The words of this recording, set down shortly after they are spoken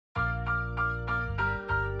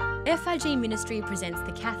FIG Ministry presents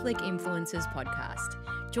the Catholic Influencers podcast.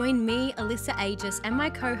 Join me, Alyssa and Justine, and my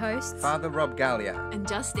co-hosts, Father Rob Galea and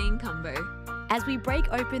Justine Combo, as we break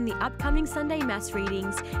open the upcoming Sunday Mass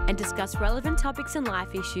readings and discuss relevant topics and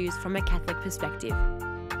life issues from a Catholic perspective.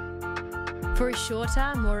 For a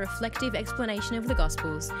shorter, more reflective explanation of the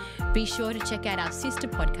Gospels, be sure to check out our sister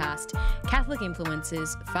podcast, Catholic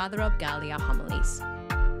Influencers, Father Rob Galea Homilies.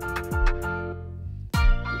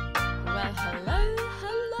 Well, hello.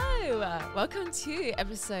 Welcome to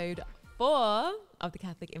episode 4 of the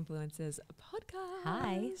Catholic Influencers podcast.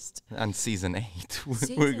 Hi. and season 8.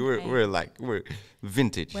 Season We're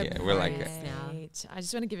vintage here. We're like Right. I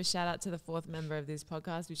just want to give a shout out to the 4th member of this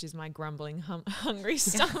podcast, which is my grumbling, hungry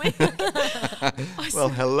stomach. well,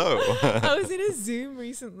 hello. I was in a Zoom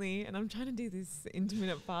recently and I'm trying to do this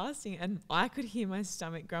intermittent fasting and I could hear my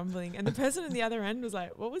stomach grumbling and the person on the other end was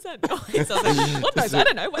like, what was that noise? I was like, what noise? I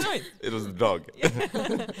don't know. What noise? It was the dog.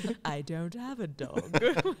 I don't have a dog.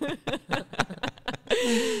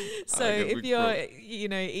 So Good, if you're,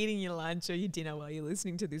 eating your lunch or your dinner while you're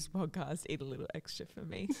listening to this podcast, eat a little extra for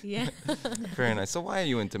me. Yeah. Very nice. So why are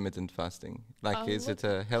you intermittent fasting? Is it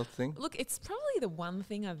a health thing? Look, it's probably the one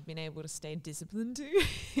thing I've been able to stay disciplined to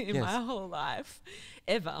in my whole life,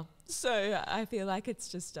 ever. So I feel like it's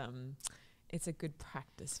just, it's a good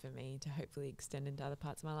practice for me to hopefully extend into other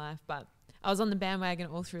parts of my life. But I was on the bandwagon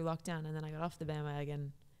all through lockdown and then I got off the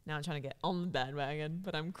bandwagon. Now I'm trying to get on the bandwagon,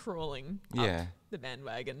 but I'm crawling up the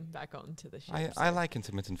bandwagon back onto the ship. I like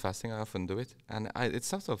intermittent fasting. I often do it. And it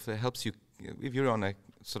sort of helps you, if you're on a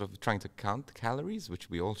sort of trying to count calories, which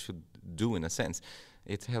we all should do in a sense,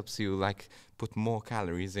 it helps you put more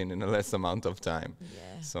calories in a less amount of time.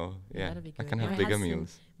 Yeah. So, That'd be I good. can have bigger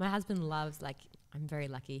meals. My husband loves, I'm very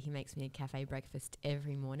lucky. He makes me a cafe breakfast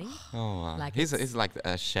every morning. Oh, wow. He's like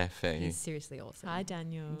a chef, eh? He's seriously awesome. Hi,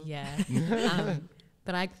 Daniel. Yeah.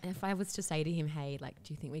 But if I was to say to him, hey, do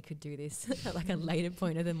you think we could do this at a later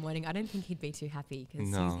point of the morning? I don't think he'd be too happy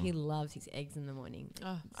because he loves his eggs in the morning.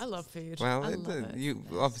 Oh, I love food. Well, I love it. You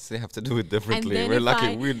obviously have to do it differently. then We're if lucky.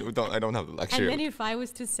 I I don't have the luxury. And then if I was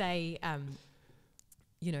to say,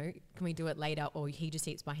 can we do it later? Or he just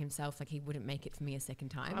eats by himself, he wouldn't make it for me a second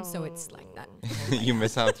time. So it's like that. You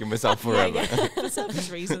miss out forever. Yeah. For selfish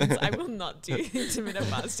reasons, I will not do intermittent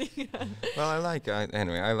fasting. Well, I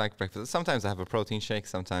like breakfast. Sometimes I have a protein shake.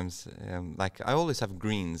 Sometimes, I always have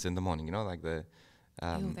greens in the morning,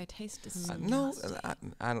 Ew, they taste disgusting. No,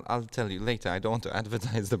 I'll tell you later. I don't want to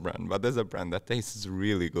advertise the brand, but there's a brand that tastes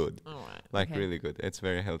really good. All right. Really good. It's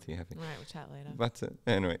very healthy, I think. Right, we'll chat later. But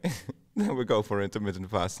anyway, then we go for intermittent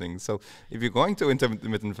fasting. So if you're going to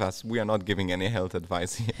intermittent fast, we are not giving any health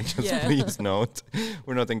advice here. Just please note,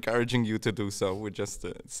 we're not encouraging you to do so. We're just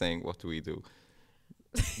saying what we do.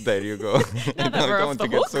 There you go. I don't want to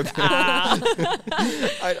get sued.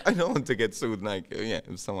 I don't want to get sued.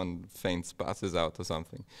 If someone faints, passes out or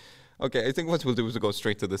something. Okay, I think what we'll do is go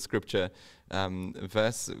straight to the scripture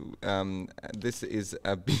verse. This is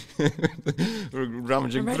we're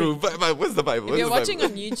rummaging through. What's the Bible? If you're watching on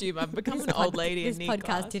YouTube, I've become an old lady. This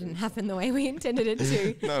podcast didn't happen the way we intended it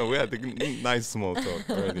to. No, we had a nice small talk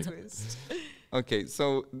already. Twist. Okay,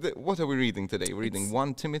 so what are we reading today? We're reading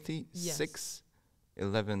 1 Timothy 6.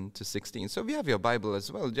 11 to 16. So if you have your Bible as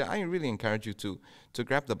well, I really encourage you to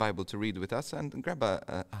grab the Bible to read with us and grab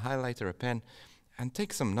a highlighter, a pen, and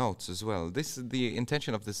take some notes as well. The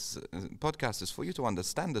intention of this podcast is for you to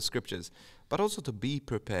understand the scriptures, but also to be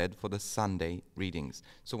prepared for the Sunday readings.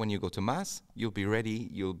 So when you go to Mass, you'll be ready.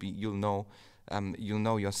 You'll know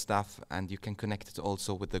your stuff, and you can connect it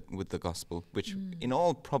also with the Gospel, which in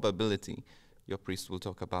all probability your priest will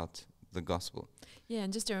talk about the Gospel. Yeah,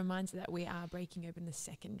 and just a reminder that we are breaking open the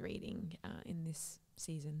second reading in this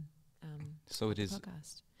season. So it is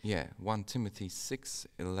podcast. 1 Timothy 6,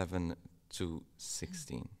 11 to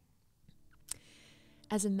 16.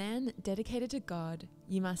 As a man dedicated to God,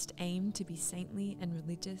 you must aim to be saintly and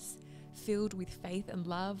religious, filled with faith and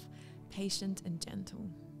love, patient and gentle.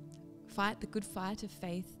 Fight the good fight of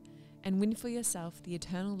faith and win for yourself the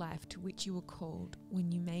eternal life to which you were called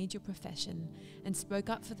when you made your profession and spoke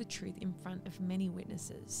up for the truth in front of many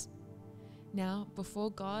witnesses. Now, before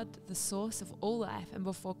God, the source of all life, and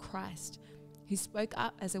before Christ, who spoke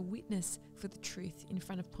up as a witness for the truth in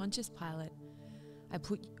front of Pontius Pilate,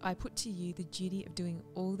 I put to you the duty of doing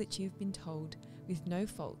all that you have been told with no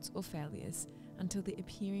faults or failures until the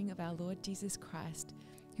appearing of our Lord Jesus Christ,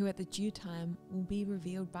 who at the due time will be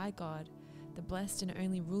revealed by God, the blessed and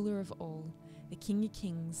only ruler of all, the King of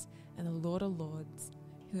kings and the Lord of lords,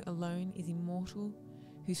 who alone is immortal,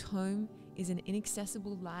 whose home is an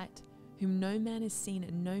inaccessible light, whom no man has seen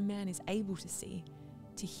and no man is able to see.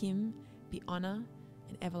 To him be honour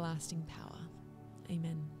and everlasting power.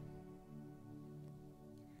 Amen.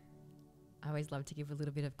 I always love to give a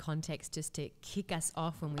little bit of context just to kick us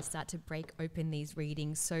off when we start to break open these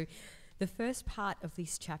readings. So the first part of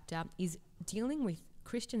this chapter is dealing with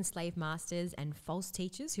Christian slave masters and false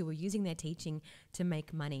teachers who were using their teaching to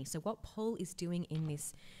make money. So what Paul is doing in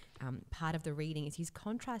this part of the reading is he's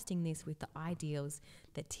contrasting this with the ideals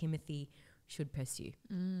that Timothy should pursue.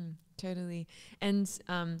 Totally. And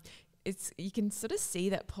you can sort of see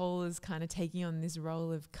that Paul is kind of taking on this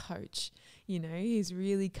role of coach. He's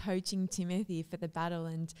really coaching Timothy for the battle,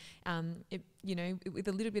 and with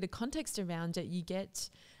a little bit of context around it, you get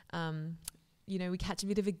we catch a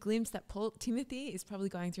bit of a glimpse that Timothy is probably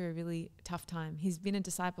going through a really tough time. He's been a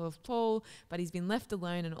disciple of Paul, but he's been left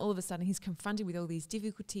alone, and all of a sudden he's confronted with all these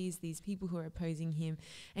difficulties, these people who are opposing him,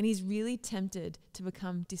 and he's really tempted to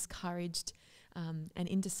become discouraged and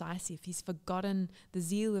indecisive. He's forgotten the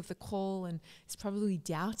zeal of the call, and is probably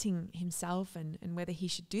doubting himself and whether he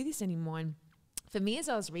should do this anymore. And for me, as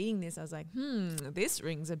I was reading this, I was like, this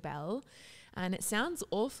rings a bell. And it sounds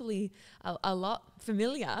awfully a lot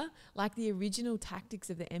familiar, like the original tactics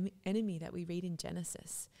of the enemy that we read in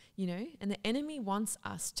Genesis, And the enemy wants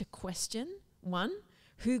us to question, one,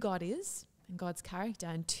 who God is and God's character,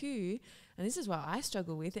 and two, and this is what I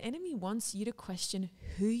struggle with, the enemy wants you to question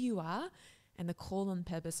who you are and the call and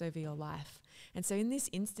purpose over your life. And so in this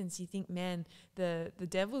instance, you think, man, the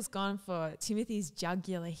devil's gone for Timothy's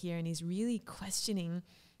jugular here, and he's really questioning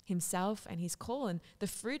himself and his call. And the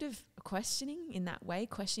fruit of questioning in that way,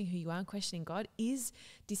 questioning who you are and questioning God, is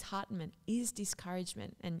disheartenment, is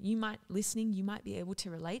discouragement. And you might be able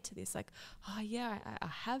to relate to this. Like, oh yeah, I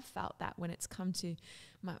have felt that when it's come to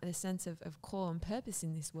the sense of call and purpose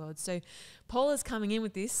in this world. So Paul is coming in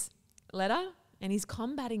with this letter, and he's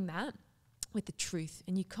combating that with the truth,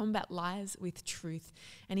 and you combat lies with truth.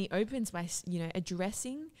 And he opens by,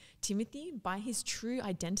 addressing Timothy by his true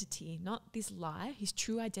identity, not this lie, his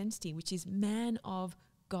true identity, which is man of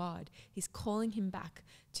God. He's calling him back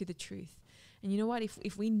to the truth. And you know what?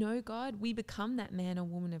 If we know God, we become that man or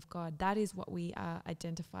woman of God. That is what we are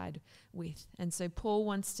identified with. And so Paul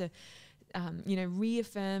wants to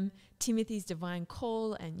reaffirm Timothy's divine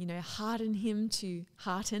call and, hearten him,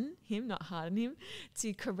 not harden him,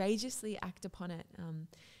 to courageously act upon it.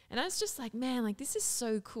 And I was just like, man, like, this is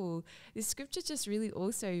so cool. This scripture just really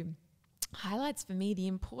also highlights for me the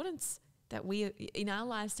importance that we, in our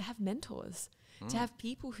lives, to have mentors, to have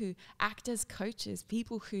people who act as coaches,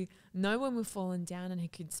 people who know when we've fallen down and who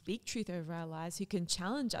can speak truth over our lives, who can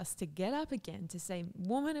challenge us to get up again, to say,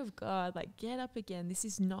 woman of God, like, get up again. This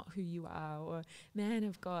is not who you are, or man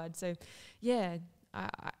of God. So yeah,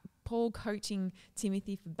 Paul coaching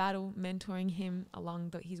Timothy for battle, mentoring him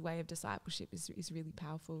along his way of discipleship is really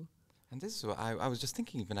powerful. And this is what I was just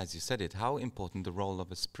thinking, even as you said it, how important the role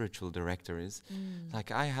of a spiritual director is.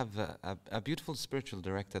 Like, I have a beautiful spiritual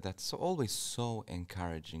director that's always so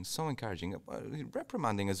encouraging,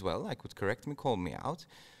 reprimanding as well. Like, would correct me, call me out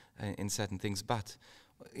in certain things, but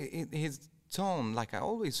his tone, like, I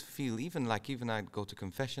always feel, even I go to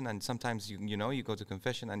confession, and sometimes you go to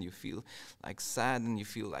confession and you feel like sad, and you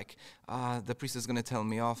feel like the priest is going to tell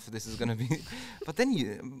me off, this is going to be but then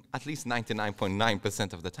you, at least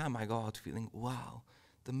 99.9% of the time, I go out feeling, wow,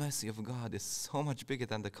 the mercy of God is so much bigger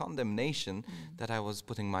than the condemnation that I was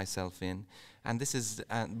putting myself in. And this is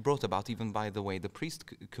brought about even by the way the priest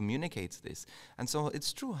communicates this. And so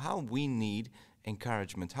it's true how we need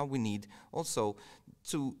encouragement, how we need also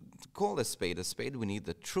to call a spade, we need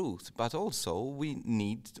the truth, but also we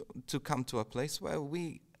need to come to a place where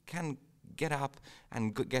we can get up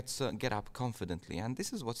and get up confidently. And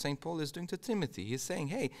this is what St. Paul is doing to Timothy. He's saying,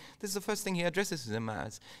 hey, this is the first thing he addresses him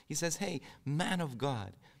as. He says, hey, man of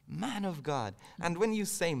God, man of God. And when you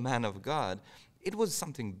say man of God, it was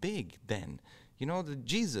something big then.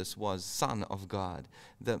 Jesus was Son of God,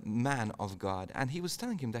 the man of God. And he was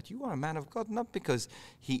telling him that you are a man of God, not because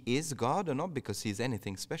he is God or not because he's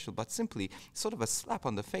anything special, but simply sort of a slap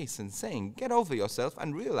on the face and saying, get over yourself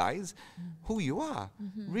and realize who you are.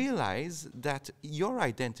 Realize that your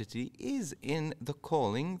identity is in the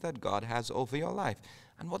calling that God has over your life.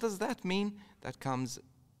 And what does that mean? That comes,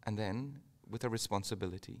 and then, with a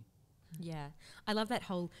responsibility. Yeah, I love that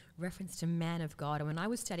whole reference to man of God. And when I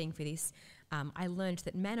was studying for this, I learned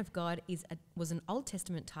that man of God was an Old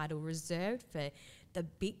Testament title reserved for the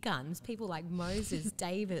big guns, people like Moses,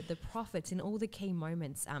 David, the prophets in all the key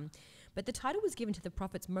moments. But the title was given to the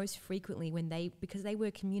prophets most frequently because they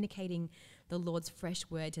were communicating the Lord's fresh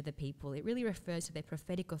word to the people. It really refers to their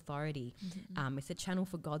prophetic authority. It's a channel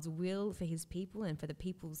for God's will for his people and for the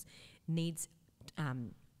people's needs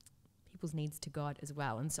people's needs to God as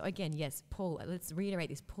well. And so again, yes, Paul, let's reiterate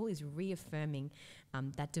this, Paul is reaffirming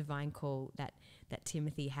that divine call that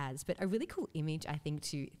Timothy has. But a really cool image, I think,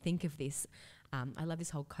 to think of this, I love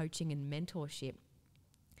this whole coaching and mentorship.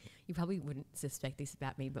 You probably wouldn't suspect this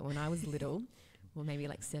about me, but when I was little, well, maybe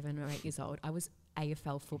like 7 or 8 years old, I was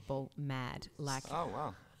AFL football mad. Like, oh,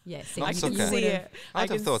 wow. Yeah, so I can soccer. see it. I'd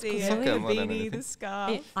have thought see soccer it. more The than beanie, anything. the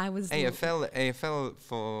scarf. I was AFL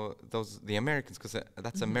for the Americans, because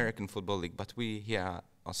that's American Football League, but we here are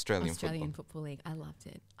Australian Football League. I loved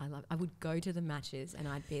it. I would go to the matches and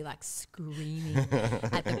I'd be like screaming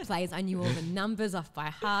at the players. I knew all the numbers off by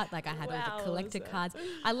heart. Like I had all the collector cards.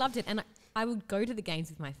 I loved it. And I would go to the games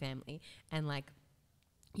with my family and like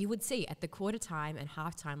you would see at the quarter time and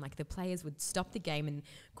half time, like the players would stop the game and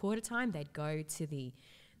quarter time they'd go to the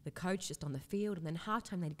coach just on the field, and then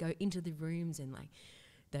halftime they'd go into the rooms and like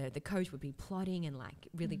the coach would be plotting and like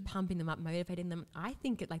really pumping them up, motivating them. I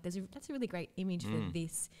think that's a really great image for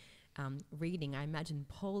this reading. I imagine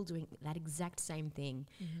Paul doing that exact same thing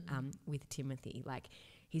with Timothy. Like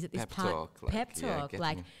he's at this pep talk.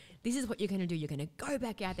 Like this is what you're going to do. You're going to go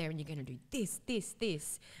back out there and you're going to do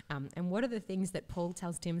this. And what are the things that Paul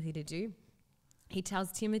tells Timothy to do? He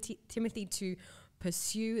tells Timothy to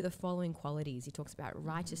pursue the following qualities. He talks about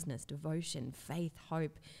righteousness, devotion, faith,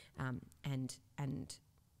 hope, and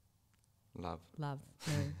love. No.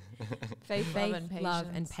 Faith, love,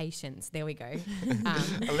 and patience. There we go.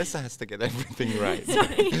 Alyssa has to get everything right,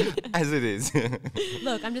 as it is.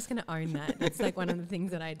 Look, I'm just going to own that. That's like one of the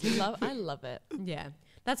things that I do. I love it. Yeah.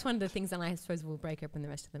 That's one of the things, and I suppose we'll break open the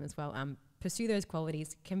rest of them as well. Pursue those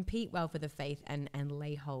qualities, compete well for the faith, and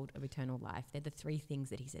lay hold of eternal life. They're the 3 things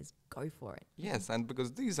that he says, go for it. Yes, and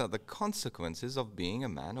because these are the consequences of being a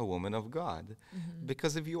man or woman of God.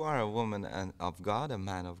 Because if you are a woman of God, a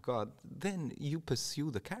man of God, then you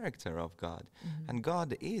pursue the character of God. And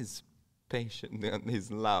God is patient, and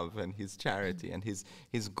his love and his charity and his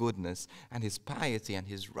goodness and his piety and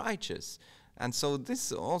his righteous. And so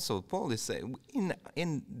this also, Paul is saying,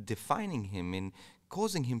 in defining him, in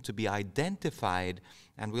causing him to be identified,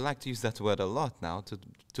 and we like to use that word a lot now,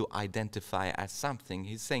 to identify as something.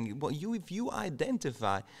 He's saying, well, if you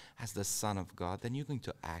identify as the Son of God, then you're going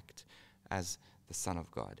to act as the Son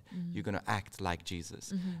of God. You're going to act like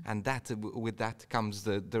Jesus. And that with that comes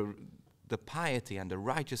the piety and the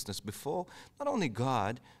righteousness before not only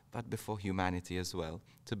God, but before humanity as well,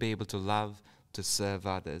 to be able to love, to serve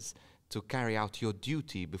others, to carry out your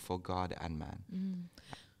duty before God and man.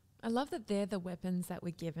 I love that they're the weapons that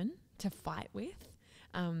we're given to fight with,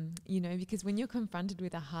 because when you're confronted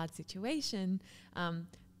with a hard situation,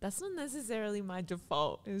 that's not necessarily my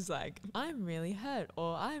default. It's like, I'm really hurt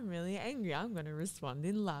or I'm really angry. I'm going to respond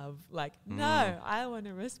in love. Like, no, I want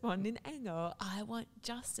to respond in anger, or I want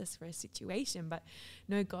justice for a situation. But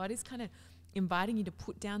no, God is kind of inviting you to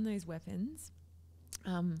put down those weapons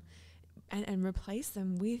and replace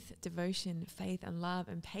them with devotion, faith, and love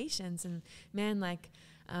and patience. And man,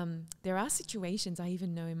 there are situations I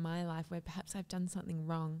even know in my life where perhaps I've done something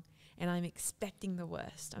wrong and I'm expecting the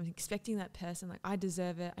worst. I'm expecting that person, like, I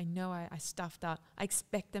deserve it. I know I stuffed up. I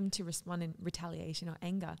expect them to respond in retaliation or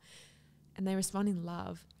anger. And they respond in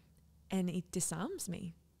love, and it disarms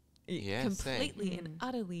me. It completely and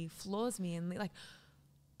utterly floors me. And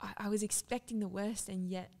I was expecting the worst, and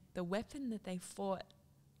yet the weapon that they fought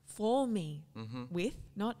for me with,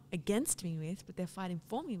 not against me with, but they're fighting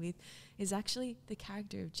for me with, is actually the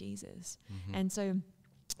character of Jesus. And so,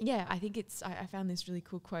 yeah, I think I found this really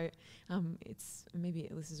cool quote. It's maybe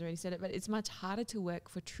Alyssa's already said it, but it's much harder to work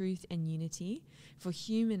for truth and unity, for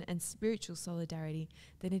human and spiritual solidarity,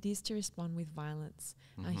 than it is to respond with violence.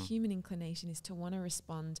 Our human inclination is to want to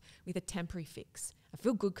respond with a temporary fix. I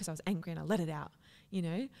feel good because I was angry and I let it out,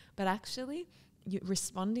 but actually, you're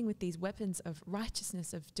responding with these weapons of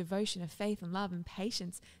righteousness, of devotion, of faith and love and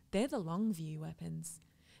patience. They're the long view weapons.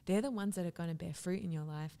 They're the ones that are going to bear fruit in your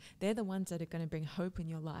life. They're the ones that are going to bring hope in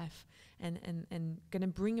your life and going to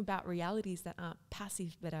bring about realities that aren't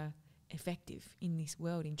passive but are effective in this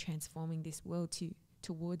world, in transforming this world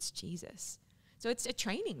towards Jesus. So it's a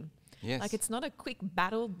training. Yes. Like, it's not a quick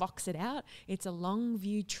battle, box it out. It's a long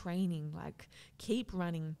view training. Like, keep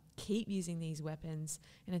running, keep using these weapons.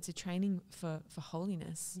 And it's a training for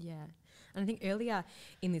holiness. Yeah. And I think earlier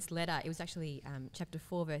in this letter, it was actually chapter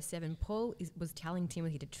 4, verse 7, Paul was telling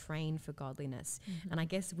Timothy to train for godliness. And I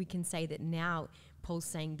guess we can say that now Paul's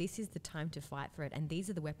saying this is the time to fight for it, and these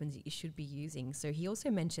are the weapons that you should be using. So he also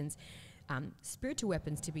mentions spiritual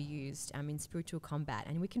weapons to be used in spiritual combat.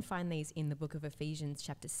 And we can find these in the book of Ephesians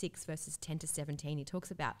chapter 6, verses 10 to 17. He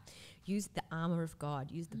talks about use the armor of God,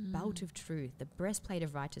 use the belt of truth, the breastplate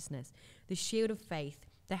of righteousness, the shield of faith,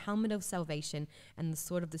 the helmet of salvation, and the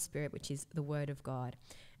sword of the Spirit, which is the word of God.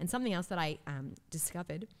 And something else that I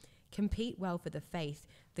discovered, compete well for the faith.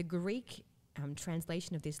 The Greek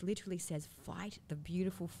translation of this literally says, fight the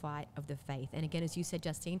beautiful fight of the faith. And again, as you said,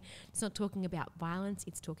 Justine, it's not talking about violence,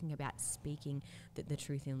 it's talking about speaking the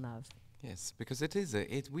truth in love. Yes, because it is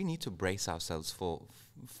we need to brace ourselves for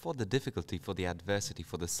the difficulty, for the adversity,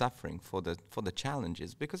 for the suffering, for the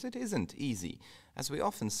challenges, because it isn't easy. As we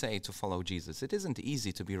often say, to follow Jesus, it isn't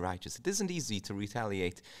easy to be righteous. It isn't easy to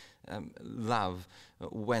retaliate love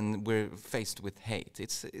when we're faced with hate.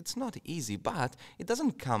 It's not easy, but it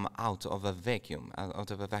doesn't come out of a vacuum.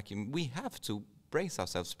 We have to brace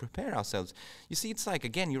ourselves, prepare ourselves. You see, it's like,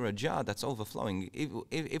 again, you're a jar that's overflowing.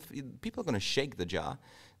 If people are going to shake the jar,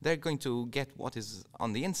 they're going to get what is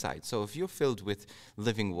on the inside. So if you're filled with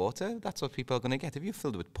living water, that's what people are going to get. If you're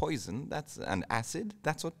filled with poison, that's an acid,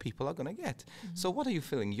 that's what people are going to get. So what are you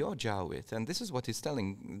filling your jar with? And this is what he's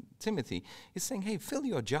telling Timothy. He's saying, hey, fill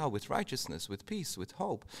your jar with righteousness, with peace, with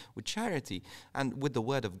hope, with charity, and with the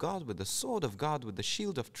word of God, with the sword of God, with the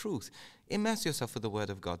shield of truth. Immerse yourself with the word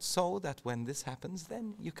of God so that when this happens,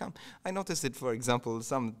 then you come. I noticed it, for example,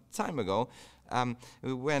 some time ago,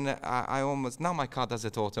 when I almost, now my car does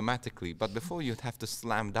it automatically, but before you'd have to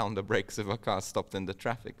slam down the brakes if a car stopped in the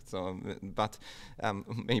traffic. So, but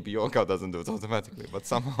maybe your car doesn't do it automatically, but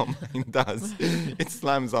somehow mine does. It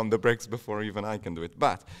slams on the brakes before even I can do it.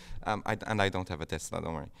 But, and I don't have a Tesla,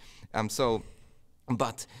 don't worry.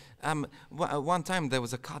 But one time there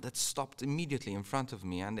was a car that stopped immediately in front of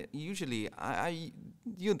me, and usually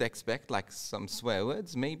you'd expect like some swear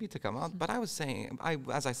words maybe to come out, but I was saying,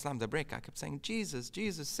 as I slammed the brake, I kept saying, Jesus,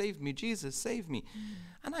 Jesus, save me, Jesus, save me.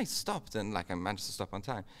 And I stopped, and like I managed to stop on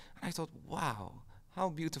time. And I thought, wow, how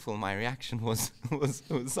beautiful my reaction was. was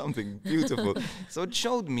something beautiful. So it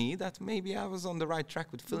showed me that maybe I was on the right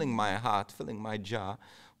track with filling my heart, filling my jar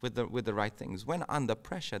with the right things. When under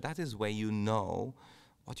pressure, that is where you know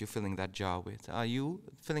what you're filling that jar with. Are you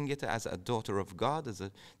filling it as a daughter of God, as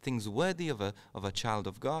things worthy of a child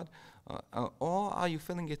of God, or are you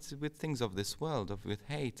filling it with things of this world, with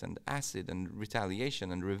hate and acid and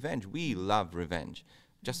retaliation and revenge? We love revenge.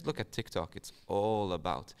 Just look at TikTok. It's all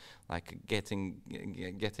about like getting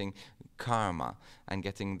karma and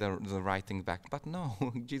getting the right thing back. But no,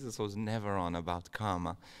 Jesus was never on about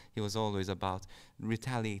karma. He was always about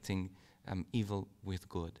retaliating evil with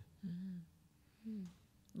good.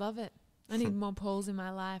 Love it. I need more Pauls in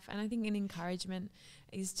my life. And I think an encouragement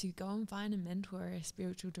is to go and find a mentor or a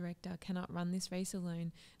spiritual director. Cannot run this race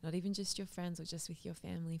alone, not even just your friends or just with your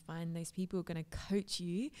family. Find those people who are going to coach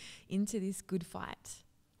you into this good fight.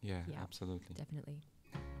 Yeah, absolutely. Definitely.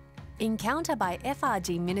 Encounter by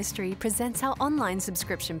FRG Ministry presents our online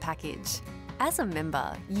subscription package. As a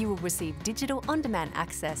member, you will receive digital on-demand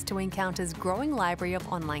access to Encounter's growing library of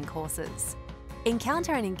online courses.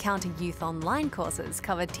 Encounter and Encounter Youth online courses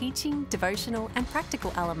cover teaching, devotional and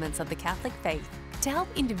practical elements of the Catholic faith to help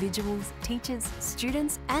individuals, teachers,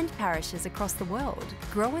 students and parishes across the world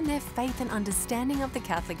grow in their faith and understanding of the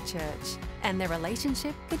Catholic Church and their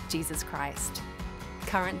relationship with Jesus Christ.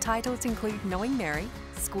 Current titles include Knowing Mary,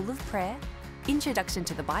 School of Prayer, Introduction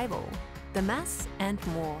to the Bible, the Mass and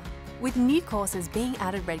more, with new courses being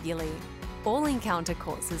added regularly. All Encounter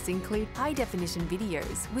courses include high-definition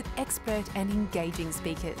videos with expert and engaging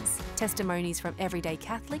speakers, testimonies from everyday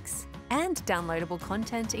Catholics, and downloadable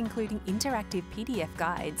content including interactive PDF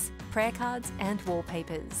guides, prayer cards and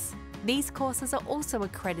wallpapers. These courses are also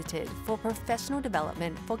accredited for professional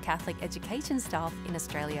development for Catholic education staff in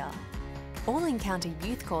Australia. All Encounter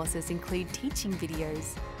Youth courses include teaching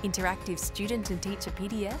videos, interactive student and teacher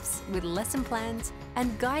PDFs with lesson plans,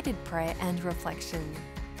 and guided prayer and reflection.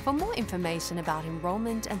 For more information about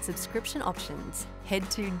enrolment and subscription options, head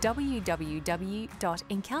to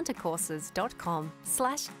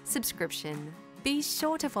www.encountercourses.com/subscription. Be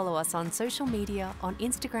sure to follow us on social media on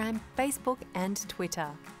Instagram, Facebook and Twitter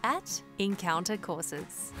 @Encounter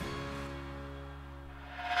Courses.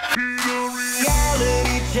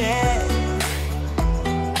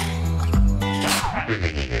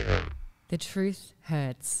 The truth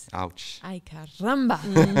hurts. Ouch. Ay caramba.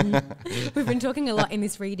 We've been talking a lot in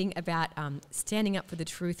this reading about standing up for the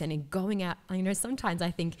truth and in going out. You know, sometimes I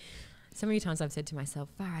think, so many times I've said to myself,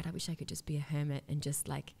 far out, I wish I could just be a hermit and just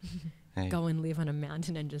like go and live on a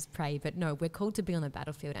mountain and just pray. But no, we're called to be on the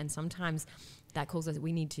battlefield. And sometimes that calls us,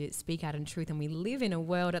 we need to speak out in truth. And we live in a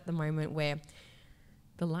world at the moment where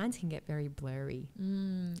the lines can get very blurry.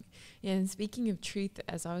 Yeah, and speaking of truth,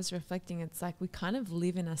 as I was reflecting, it's like we kind of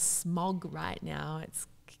live in a smog right now.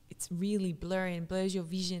 It's it's really blurry and blurs your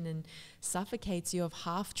vision and suffocates you of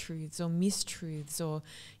half-truths or mistruths or,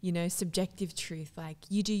 you know, subjective truth. Like,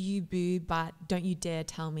 you do you, boo, but don't you dare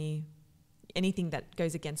tell me anything that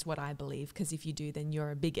goes against what I believe, because if you do, then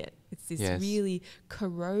you're a bigot. It's this really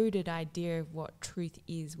corroded idea of what truth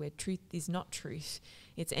is, where truth is not truth.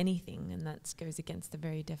 It's anything, and that goes against the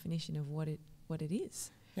very definition of what it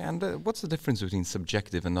is. Yeah, and what's the difference between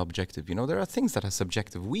subjective and objective? You know, there are things that are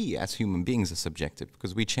subjective. We, as human beings, are subjective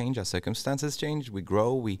because we change, our circumstances change, we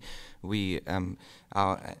grow,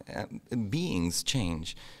 our beings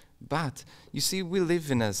change. But, you see, we live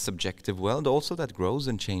in a subjective world also that grows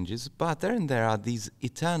and changes, but there are these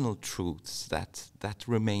eternal truths that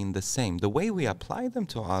remain the same. The way we apply them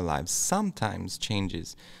to our lives sometimes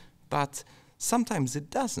changes, but sometimes it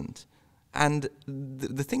doesn't. And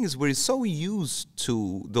the thing is, we're so used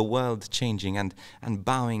to the world changing and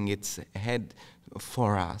bowing its head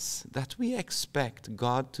for us that we expect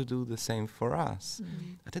God to do the same for us.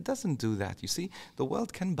 But it doesn't do that. You see, the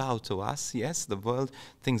world can bow to us. Yes, the world,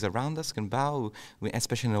 things around us can bow,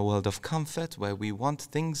 especially in a world of comfort where we want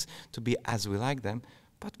things to be as we like them.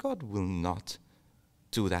 But God will not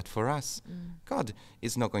do that for us. God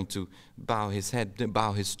is not going to bow his head,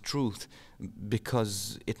 bow his truth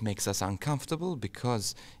because it makes us uncomfortable,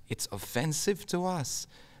 because it's offensive to us.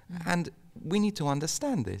 And we need to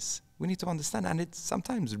understand this. We need to understand, and it's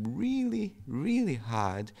sometimes really, really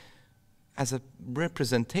hard as a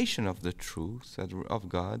representation of the truth of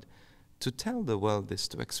God to tell the world this,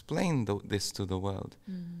 to explain this to the world.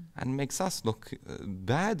 And makes us look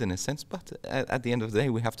bad in a sense, but at the end of the day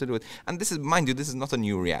we have to do it. And this is, mind you, this is not a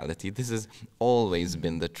new reality. This has always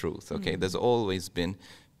been the truth, okay? There's always been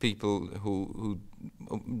people who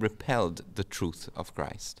repelled the truth of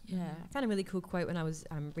Christ. Yeah, I found a really cool quote when I was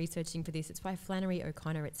researching for this. It's by Flannery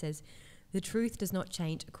O'Connor. It says, "The truth does not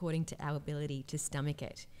change according to our ability to stomach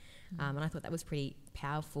it." And I thought that was pretty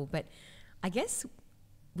powerful. But I guess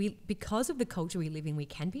because of the culture we live in, we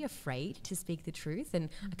can be afraid to speak the truth. And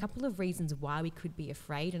a couple of reasons why we could be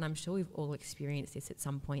afraid, and I'm sure we've all experienced this at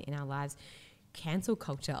some point in our lives. Cancel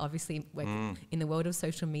culture, obviously, in the world of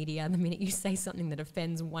social media, the minute you say something that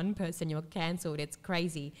offends one person, you're cancelled. It's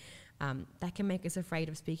crazy. That can make us afraid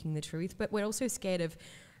of speaking the truth. But we're also scared of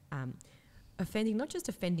offending, not just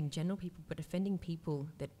offending general people, but offending people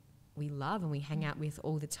that we love and we hang out with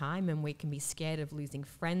all the time, and we can be scared of losing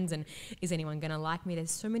friends, and is anyone going to like me?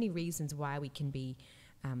 There's so many reasons why we can be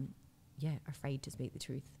afraid to speak the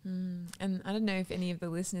truth. And I don't know if any of the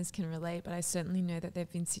listeners can relate, but I certainly know that there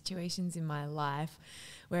have been situations in my life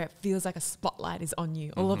where it feels like a spotlight is on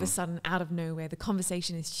you. All of a sudden, out of nowhere, the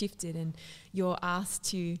conversation is shifted and you're asked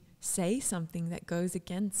to say something that goes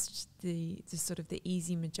against the sort of the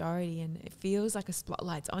easy majority, and it feels like a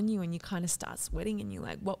spotlight's on you, and you kind of start sweating and you're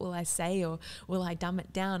like, what will I say? Or will I dumb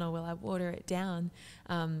it down, or will I water it down?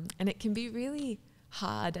 And it can be really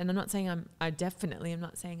hard, and I'm not saying I'm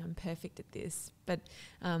not saying I'm perfect at this, but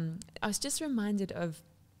I was just reminded of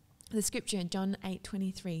the scripture in John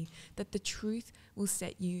 8:23 that the truth will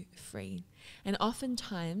set you free. And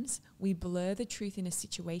oftentimes we blur the truth in a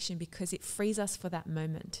situation because it frees us for that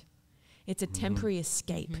moment. It's a temporary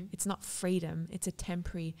escape. It's not freedom. It's a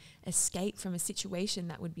temporary escape from a situation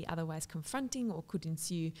that would be otherwise confronting or could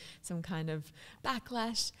ensue some kind of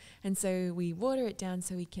backlash. And so we water it down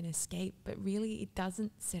so we can escape, but really it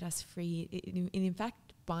doesn't set us free. It in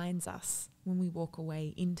fact binds us when we walk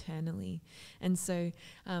away internally. And so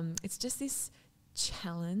it's just this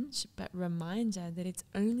challenge but reminder that it's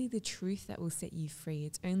only the truth that will set you free.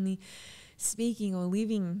 It's only speaking or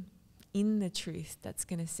living in the truth that's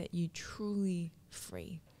going to set you truly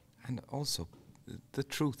free. And also, the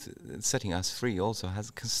truth setting us free also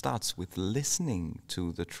starts with listening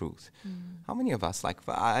to the truth. How many of us, like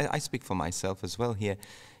I speak for myself as well here,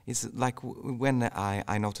 is like when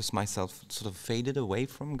I notice myself sort of faded away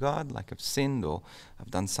from God, like I've sinned or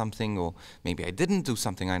I've done something, or maybe I didn't do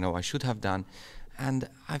something I know I should have done, and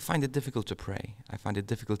I find it difficult to pray. I find it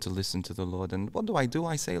difficult to listen to the Lord. And what do?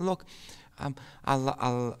 I say, look,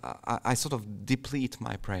 I sort of deplete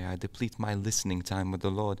my prayer, I deplete my listening time with the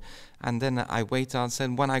Lord, and then I wait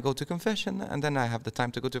until when I go to confession, and then I have the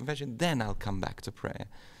time to go to confession, then I'll come back to prayer.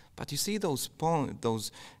 But you see those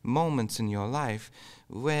moments in your life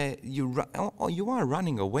where you are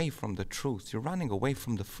running away from the truth, you're running away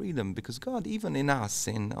from the freedom, because God, even in our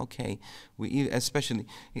sin, we especially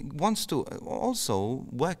wants to also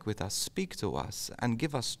work with us, speak to us, and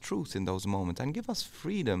give us truth in those moments, and give us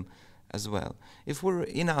freedom as well. If we're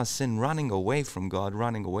in our sin running away from God,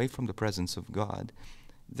 running away from the presence of God,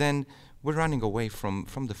 then we're running away from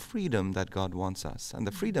the freedom that God wants us. And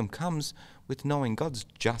the freedom comes with knowing God's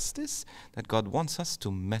justice, that God wants us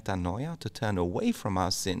to metanoia, to turn away from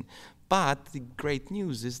our sin. But the great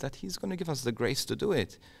news is that He's going to give us the grace to do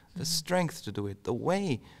it, the strength to do it, the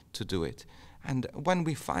way to do it. And when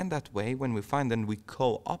we find that way, when we find and we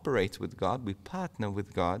cooperate with God, we partner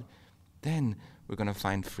with God, then we're going to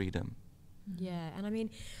find freedom. Yeah, and I mean,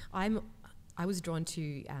 I was drawn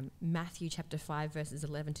to Matthew chapter 5, verses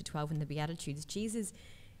 11 to 12 in the Beatitudes. Jesus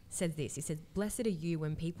said this. He said, "Blessed are you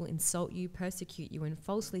when people insult you, persecute you, and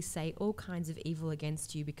falsely say all kinds of evil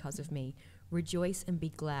against you because of me. Rejoice and be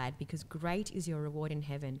glad, because great is your reward in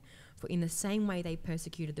heaven. For in the same way they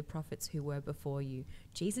persecuted the prophets who were before you."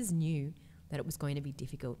 Jesus knew that it was going to be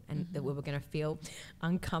difficult and that we were going to feel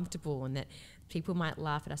uncomfortable and that people might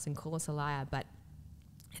laugh at us and call us a liar. But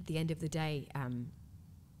at the end of the day,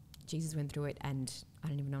 Jesus went through it, and I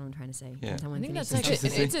don't even know what I'm trying to say. Yeah. I think that's like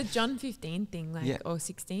it's a John 15 thing, like or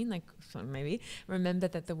 16, like maybe. Remember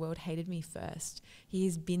that the world hated me first. He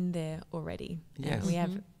has been there already. Yes. And we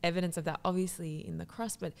have evidence of that, obviously, in the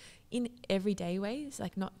cross, but in everyday ways,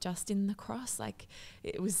 like not just in the cross. Like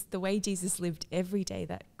it was the way Jesus lived every day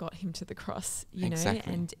that got him to the cross, you know,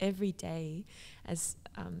 and every day, as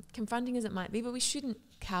confronting as it might be, but we shouldn't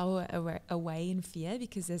cower away in fear,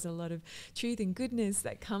 because there's a lot of truth and goodness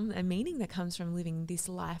that come, and meaning that comes from living this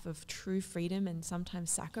life of true freedom and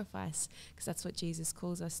sometimes sacrifice, because that's what Jesus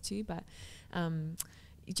calls us to. But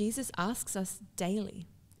Jesus asks us daily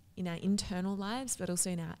in our internal lives, but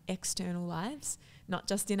also in our external lives, not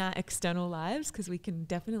just in our external lives, because we can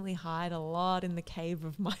definitely hide a lot in the cave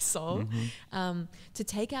of my soul, to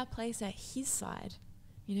take our place at His side.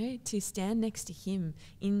 You know, to stand next to Him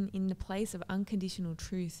in the place of unconditional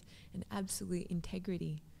truth and absolute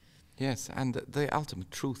integrity. Yes, and the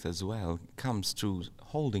ultimate truth as well comes through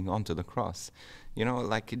holding on to the cross. You know,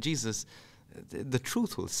 like Jesus, the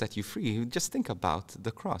truth will set you free. You just think about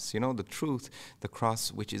the cross, you know, the truth, the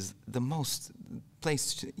cross, which is the most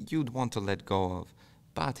place you'd want to let go of.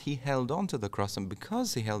 But He held on to the cross, and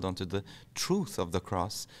because He held on to the truth of the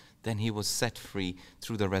cross, then He was set free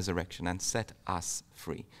through the resurrection and set us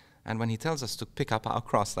free. And when He tells us to pick up our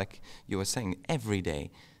cross, like you were saying, every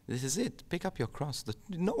day, this is it. Pick up your cross.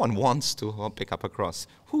 No one wants to pick up a cross.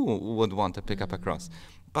 Who would want to pick up a cross?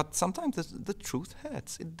 But sometimes the truth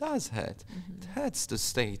hurts. It does hurt. It hurts to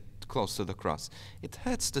stay close to the cross. It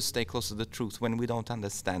hurts to stay close to the truth when we don't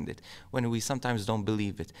understand it, when we sometimes don't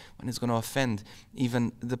believe it, when it's going to offend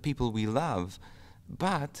even the people we love.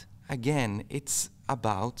 But again, it's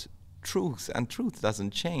about truth, and truth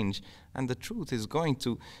doesn't change, and the truth is going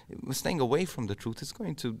to, staying away from the truth is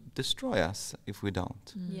going to destroy us if we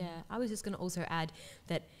don't. Yeah, I was just going to also add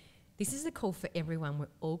that this is a call for everyone. We're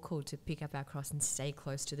all called to pick up our cross and stay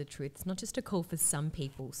close to the truth. It's not just a call for some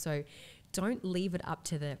people, so don't leave it up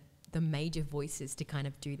to the major voices to kind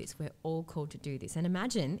of do this. We're all called to do this. And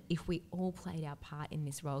imagine if we all played our part in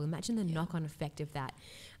this role. Imagine the knock-on effect of that.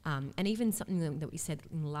 And even something that we said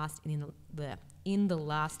in the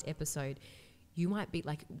last episode, you might be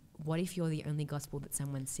like, what if you're the only gospel that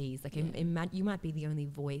someone sees? Like you might be the only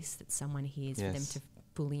voice that someone hears for them to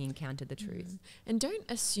fully encounter the truth. And don't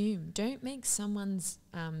assume someone's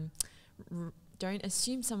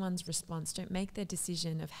response. Don't make their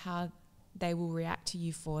decision of how they will react to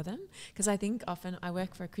you for them. Because I think often I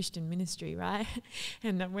work for a Christian ministry, right?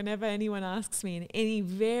 And whenever anyone asks me in any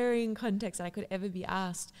varying context that I could ever be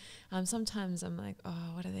asked, sometimes I'm like,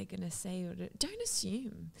 oh, what are they going to say? Don't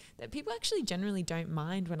assume that people actually generally don't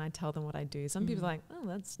mind when I tell them what I do. Some people are like, oh,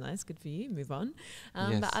 that's nice, good for you, move on.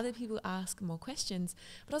 But other people ask more questions.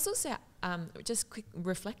 But I was also just quick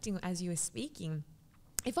reflecting as you were speaking,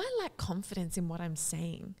 if I lack confidence in what I'm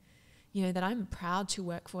saying, you know, that I'm proud to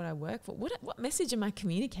work for what I work for, what message am I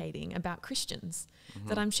communicating about Christians?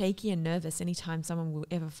 That I'm shaky and nervous anytime someone will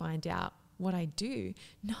ever find out what I do?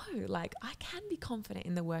 No, like I can be confident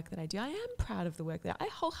in the work that I do. I am proud of the work that I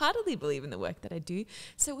wholeheartedly believe in the work that I do.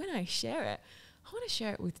 So when I share it, I want to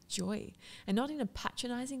share it with joy and not in a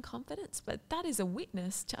patronizing confidence, but that is a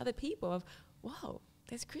witness to other people of, wow,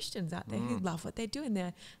 there's Christians out there who love what they do and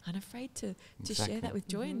they're unafraid to share that with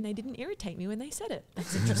joy, and they didn't irritate me when they said it.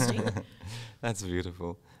 That's interesting. That's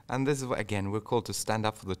beautiful. And this is, again, we're called to stand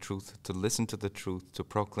up for the truth, to listen to the truth, to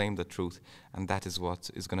proclaim the truth, and that is what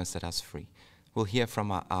is going to set us free. We'll hear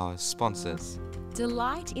from our sponsors.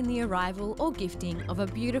 Delight in the arrival or gifting of a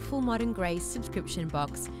beautiful Modern Grace subscription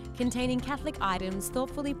box containing Catholic items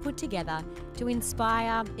thoughtfully put together to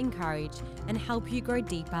inspire, encourage, and help you grow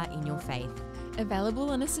deeper in your faith. Available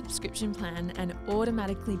on a subscription plan and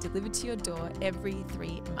automatically delivered to your door every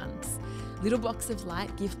 3 months. Little Box of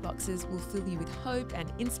Light gift boxes will fill you with hope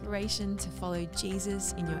and inspiration to follow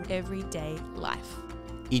Jesus in your everyday life.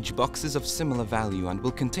 Each box is of similar value and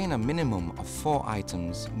will contain a minimum of 4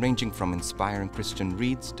 items, ranging from inspiring Christian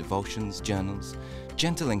reads, devotions, journals,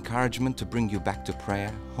 gentle encouragement to bring you back to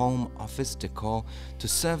prayer, home, office, decor, to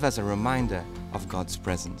serve as a reminder of God's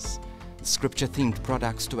presence. Scripture-themed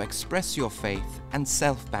products to express your faith, and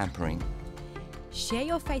self-pampering. Share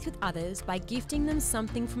your faith with others by gifting them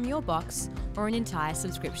something from your box or an entire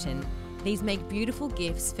subscription. These make beautiful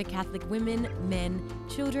gifts for Catholic women, men,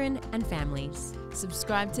 children, and families.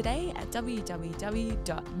 Subscribe today at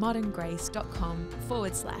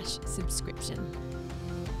www.moderngrace.com/subscription.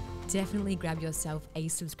 Definitely grab yourself a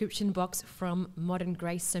subscription box from Modern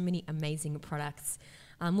Grace. So many amazing products.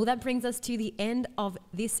 Well, that brings us to the end of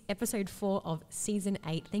this episode 4 of season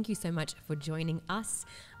 8. Thank you so much for joining us.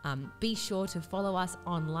 Be sure to follow us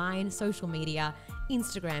online, social media,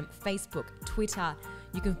 Instagram, Facebook, Twitter.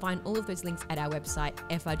 You can find all of those links at our website,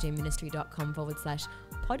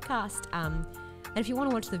 frgministry.com/podcast. And if you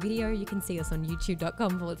want to watch the video, you can see us on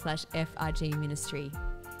youtube.com/frgministry.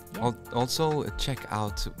 Yeah. Also, check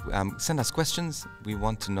out, send us questions. We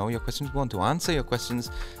want to know your questions. We want to answer your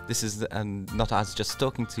questions. This is not us just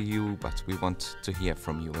talking to you, but we want to hear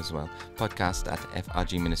from you as well.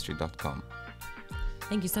 podcast@frgministry.com.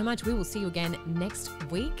 Thank you so much. We will see you again next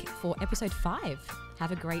week for episode 5.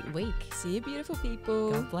 Have a great week. See you, beautiful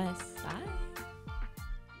people. God bless. Bye.